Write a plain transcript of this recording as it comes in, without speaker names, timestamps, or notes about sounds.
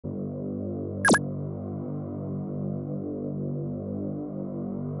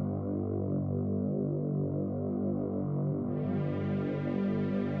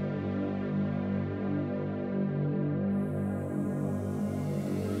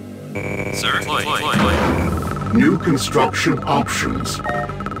Sir, deploy. New construction options.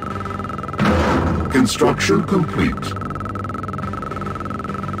 Construction complete.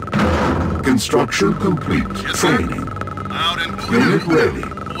 Construction complete. Yes, sir. Training. Out and clear. Unit ready.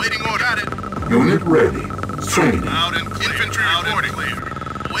 Awaiting order. Got it. Unit ready. Training. Out and clear. Infantry reporting. Clear.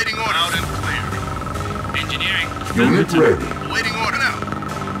 Awaiting order. Out and clear. Engineering. Unit ready. Awaiting order now.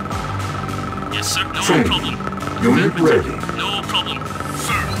 Yes, sir. No Training. problem. Unit ready. No problem.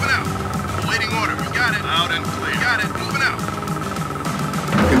 Sir, moving out. Awaiting order. You got it. Out and clear. Got it. Moving out.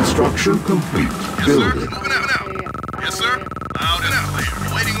 Construction complete. Yes, Building. sir. Moving out now. Yes, sir. Out and clear.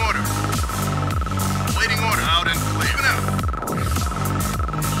 Awaiting order. Awaiting order. Out and clear. Moving out.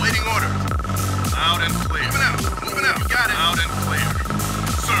 Awaiting order. Out and clear. Moving out. Moving out. You got it. Out and clear.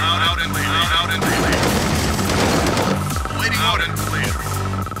 Sir, out and clear. Out and clear. Awaiting order. Clear.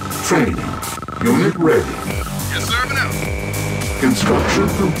 Training. Unit ready. Yes, sir. Moving out. Construction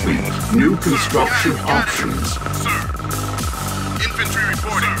complete. New construction options. Sir. Infantry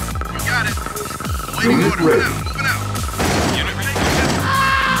reporting. You got it. Awaiting Unit order. ready. Moving out. Unit ready.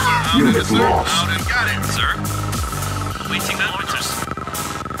 Sir, out Unit and, sir. lost. Out and got it. Sir. Waiting orders.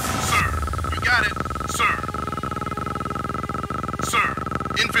 Sir, you got it. Sir. Sir,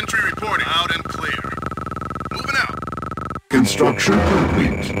 infantry reporting. Out and clear. Moving out. Construction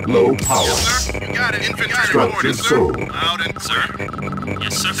complete. Low power. Yes, sir. You got it. Infantry Structure reporting, sir. sold. Out and Sir. clear.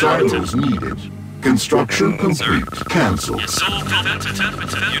 Yes, sir. Silos needed. Construction complete. Cancel. Yes, sir.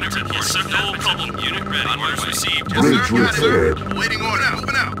 Unit ready. Yes, sir. No problem. Unit ready. Orders received. Yes, Bridge sir. Got it, sir. repaired. Awaiting order.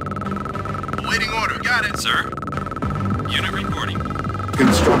 Moving out. Awaiting order. Got it. Sir. Unit reporting.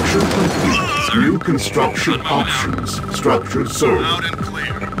 Construction complete. Sir. New construction options. Structure sold. Out and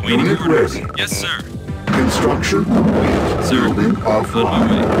clear. Waiting Unit orders. ready. Yes, sir. Construction complete. Sir. Building On my offline.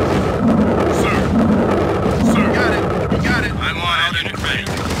 way. Sir. Sir, got it. You got it. I'm on it. Unit ready.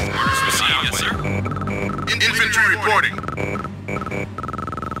 Orders received. Yes, sir. Infantry reporting.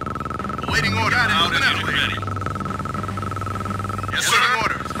 Awaiting order. Got it. Out and Unit clear. ready. Yes, sir.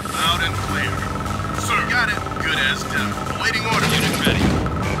 Orders. Out and clear. Sir, got it. Good as done. Awaiting order. Unit ready.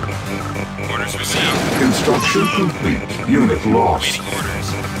 Orders received. Construction complete. Unit lost. Waiting orders.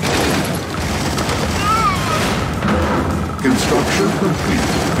 Construction complete.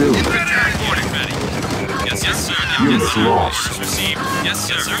 Building. Infantry reporting. Unit ready. Yes, sir. Unit Yes, sir. lost. Orders received. Yes,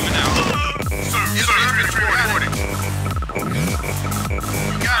 sir. Moving out. Sir, infantry reporting.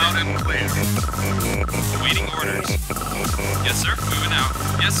 Out and clear. Waiting orders. Yes, sir. Moving out.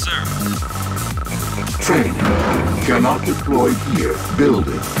 Yes, sir. Training. Cannot deploy here.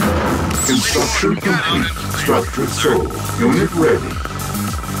 Building. Construction complete. Structure sold. Unit ready.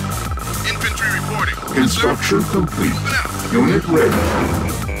 Infantry reporting. Construction complete. Moving out. Unit ready.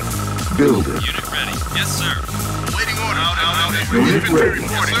 Building. Unit ready. Yes, sir. Waiting order. Out. Unit Infantry ready.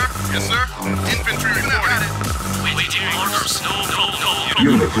 reporting. Yes, sir. Infantry reporting. Got it. Waiting orders. No problem.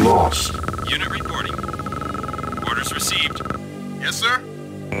 Unit lost. Unit reporting. Orders received. Yes, sir.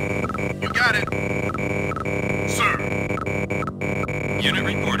 You got it. Sir. Unit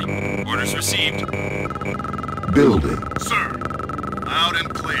reporting. Orders received. Building. Sir. Out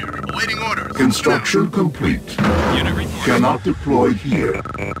and clear. Awaiting orders. Construction complete. Unit reporting. Cannot deploy here.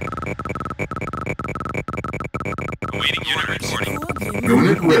 Awaiting unit reporting.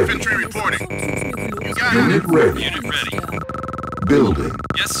 Unit ready. Infantry reporting. You got Unit it. ready. Unit ready. Building.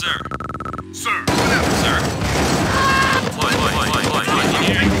 Yes, sir. Sir. Moving out. Sir.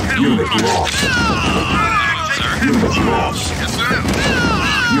 Unit lost. Sir. Unit lost. Yes, sir.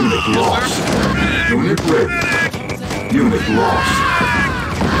 Unit lost. Unit ready. Unit lost.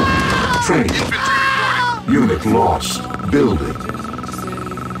 Training. Infantry reporting. Unit lost. Building.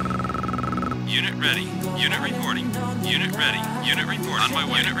 Unit ready. Unit reporting. Unit ready. Unit reporting. On my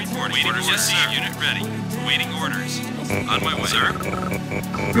way. Unit reporting. Orders received. Unit ready. Waiting orders. On my way. Sir.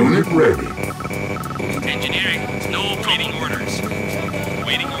 Unit ready. Engineering. No waiting orders.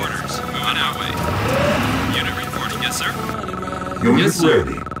 Waiting orders. Moving our way. Unit reporting. Yes, sir. Unit Yes, sir.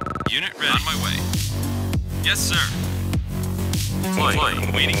 ready. Unit ready. On my way. Yes, sir.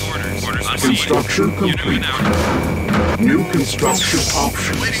 Waiting orders. Orders received. Construction Unit complete. moving out. New construction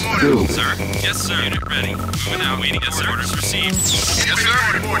options. Building. Sir. Yes, sir. Unit ready. Moving out. Waiting. Yes, sir. Orders received. Yes,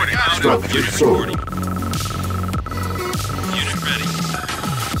 sir. Reporting. Out. Structure Unit sold. reporting. Unit ready.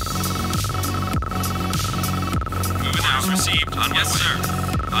 Moving out. Received. On yes, sir.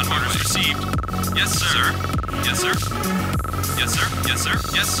 On orders received. Yes, sir. Yes, sir. Yes, sir. Yes, sir.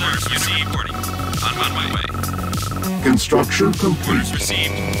 Yes, sir. Orders received. Reporting. On my way. Construction complete. Orders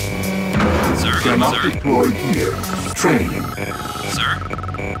received. Sir. Cannot Sir. deploy here. Training. Sir.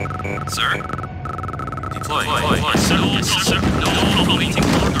 Sir. Deploy. Sir. No problem. Waiting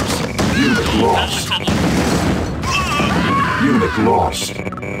orders. Unit lost.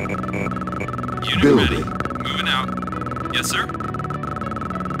 Unit Building. ready. Moving out. Yes, sir.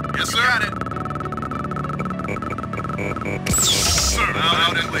 Yes, sir. Got it. Sir,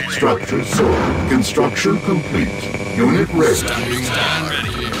 out and clear. Structure sold. Construction complete. Unit ready. Stand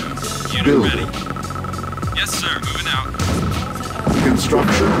ready. Unit Building. ready. Yes, sir. Moving out.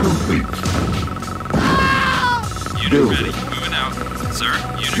 Construction complete. Unit Building. ready. Moving out. Sir.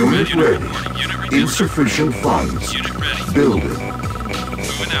 Unit Unit ready. Unit ready. reporting. Unit ready. Yes, sir. Insufficient funds. Unit ready. Building.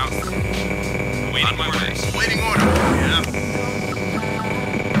 Moving out. Waiting my orders. Waiting order. Yeah.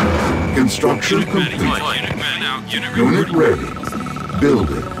 Construction Unit ready. complete. Unit ready. Out. Unit Unit reporting. ready.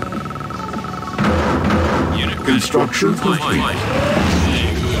 Building. Unit ready. Construction complete.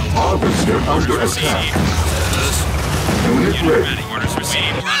 Harvester under attack. Unit Unit ready. ready. Orders received.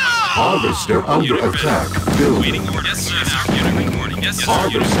 On my way. Harvester under Unit ready. attack. Building. Waiting order. Yes, sir. Now. Unit reporting. Yes, sir. Unit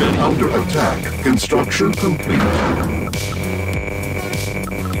Harvester ready. under attack. Construction complete.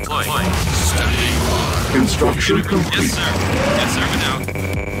 Construction Yes, complete. sir. Yes, sir. Moving out.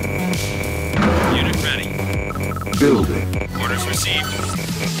 Unit ready. Building. Orders received.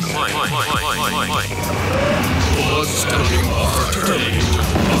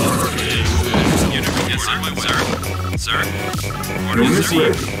 Unit yes, sir. Sir. Orders Unit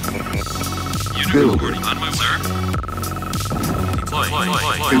received. ready. Unit Building. reporting. On my way, sir.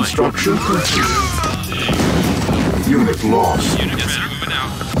 Construction complete. Unit lost. Unit yes, sir. Moving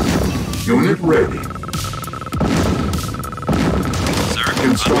out. Unit ready. Sir.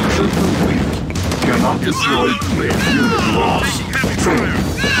 Construction complete. Cannot deploy here. Unit lost. Training.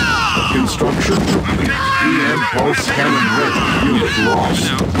 Construction complete. EM pulse cannon ready. Unit lost.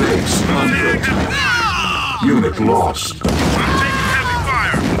 Base under attack. Unit lost. I'm taking heavy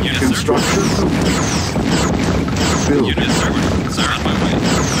fire. Unit, sir. Construction complete. Building. Unit, sir. Sir, on my way.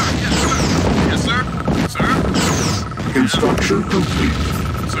 Yes, sir. Sir. Construction complete.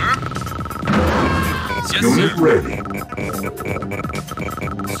 Sir. Yes, Unit sir. ready.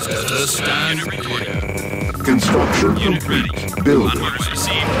 Unit reporting. Construction Unit ready. complete. On Building. orders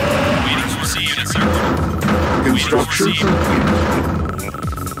received. Waiting received. Yes, sir. Construction received.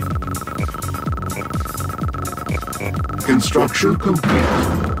 complete. Construction complete.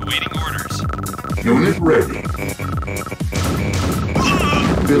 Waiting orders. Unit ready.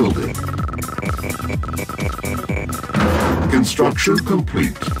 Building. Construction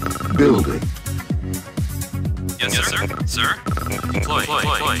complete. Building. Yes, sir. Sir. Sir.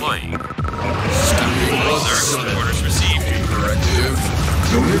 Orders received.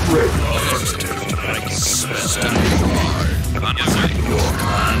 Unit ready. On my way.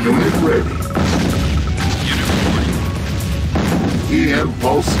 Unit ready. Unit reporting. EM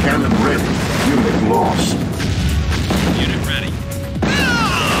pulse cannon ready. Unit lost. Unit ready.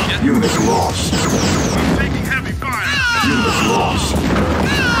 Yes, Unit lost. I'm taking heavy fire. Unit lost.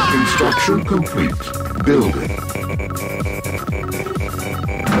 Construction complete. Building.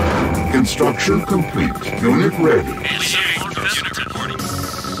 Construction complete. Unit ready. unit reporting.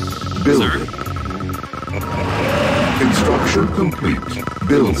 Building. Construction complete.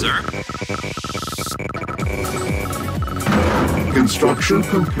 Building. Sir. Construction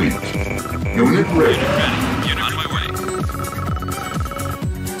complete. Unit Unit ready. ready. Unit on my way.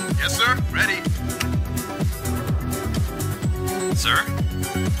 Yes, sir. Ready. Sir.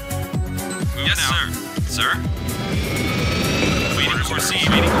 Yes, sir. Sir. Waiting to receive.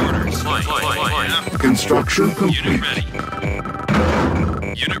 Waiting orders. Yeah. Construction Unit complete. ready.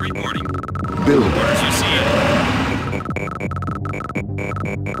 Unit reporting. Building. Orders received.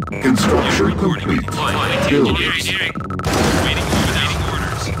 Construction complete. Building. Waiting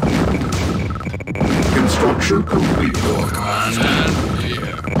orders. Construction complete.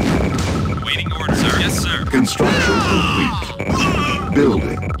 Waiting orders, sir. Yes, sir. Construction complete.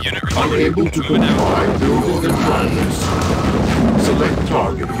 Building. Unit reporting. Unable to Moving out. comply. Building in progress. Select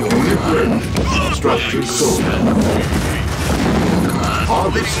target. Unit ready. Structure sold.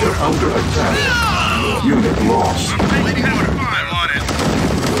 Harvester under attack. Unit lost. Waiting order. I'm on it.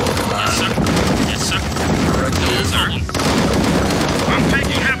 Yes, sir. Yes, sir. Sir. I'm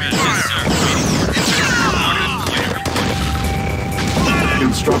taking heavy Yes, fire. sir. Waiting orders. Unit reporting.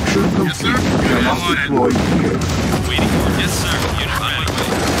 Construction complete. Cannot deploy here. Waiting orders. Yes, sir. Unit on my way.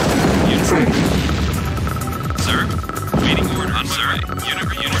 Unit Training. sir. Waiting order on my way. Unit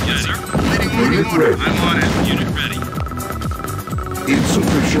yes, sir. Waiting Unit order. ready. I'm on it. Unit ready.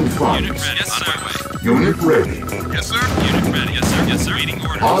 Insufficient Unit funds. ready. Yes, sir. Unit ready. Yes, sir. Unit ready. Yes, sir. Yes, sir. Waiting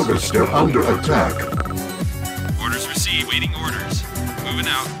orders. Harvester under attack. Orders received. Waiting orders. Moving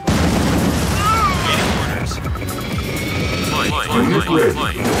out. Waiting orders. Unit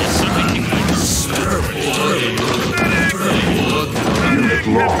ready. Yes, sir. Waiting orders.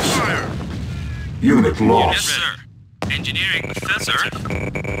 Unit lost. Unit Yes, lost. sir. Engineering, sir.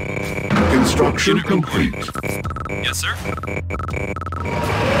 Construction complete. Yes, sir.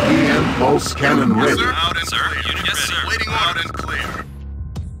 EM pulse cannon Yes, ready. sir. Out and Sir, clear. unit Yes, ready. sir. Waiting out and clear.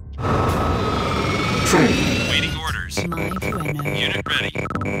 Training. Waiting orders. My Bueno. Unit ready.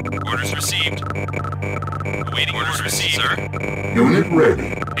 Orders received. Awaiting orders received, sir. Unit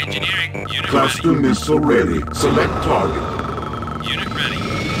ready. Engineering, unit Cluster missile ready. Select target. ready. Unit ready.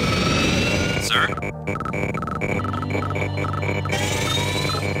 Sir.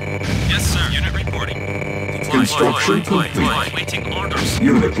 Yes, sir. Unit reporting. Construction complete. Waiting orders.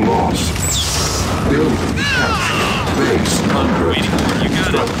 Unit lost. Building captured. Base under Waiting order. You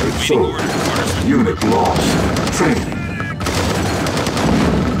attack. got it. Structure Waiting sold. order. Orders. Unit lost. Training.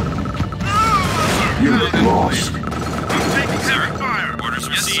 Unit lost. I'm taking heavy fire. Orders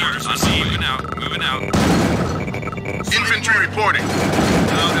received. Orders received. Moving out. Moving out. Infantry reporting.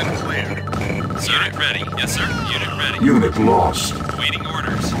 Out and clear. Sir. Unit ready. Yes, sir. Unit ready. Unit lost. Waiting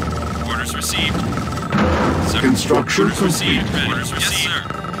orders. Orders received. Sir. Construction Orders received. complete. Ready. Orders received.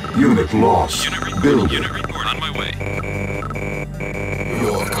 Yes, sir. Unit lost. Unit reporting. Building. Unit report. On my way.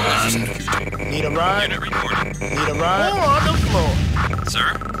 Your command. Need a ride? Unit reporting. Need a ride? Or on the floor. Sir.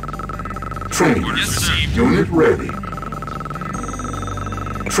 Training. Orders received. Unit ready.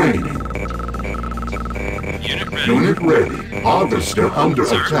 Training. Unit ready. Unit ready. Harvester under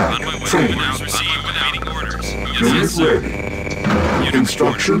Sir. attack. On my way. Training. Orders received. Waiting orders. Yes, Unit yes, sir. ready. Unit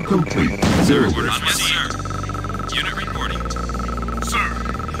Construction complete. Building. Orders received. Unit reporting. Sir,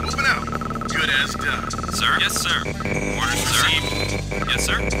 moving out. Good as done. Sir. Yes, sir. Orders received. Yes,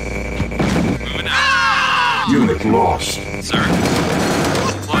 sir. Moving out. Unit lost. Sir.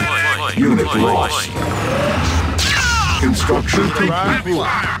 Unit lost. Construction Need a ride? complete.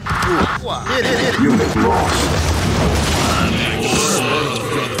 Hit. Unit lost.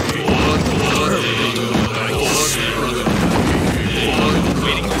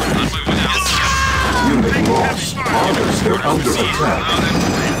 Waiting order. On my way. Yes, sir. Unit lost. Harvester under attack. Out and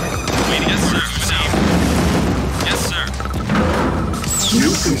clear. Waiting. Yes, sir. Received. Yes, sir.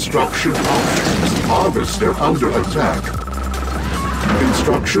 New construction options. Harvester under attack.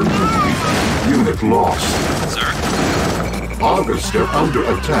 Construction complete. Unit lost. Sir. Harvester under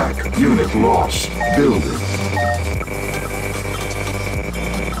attack. Unit lost. Building.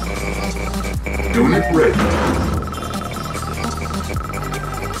 Unit ready.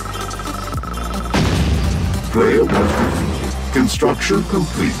 Player was defeated. Construction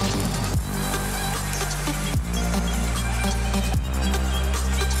complete.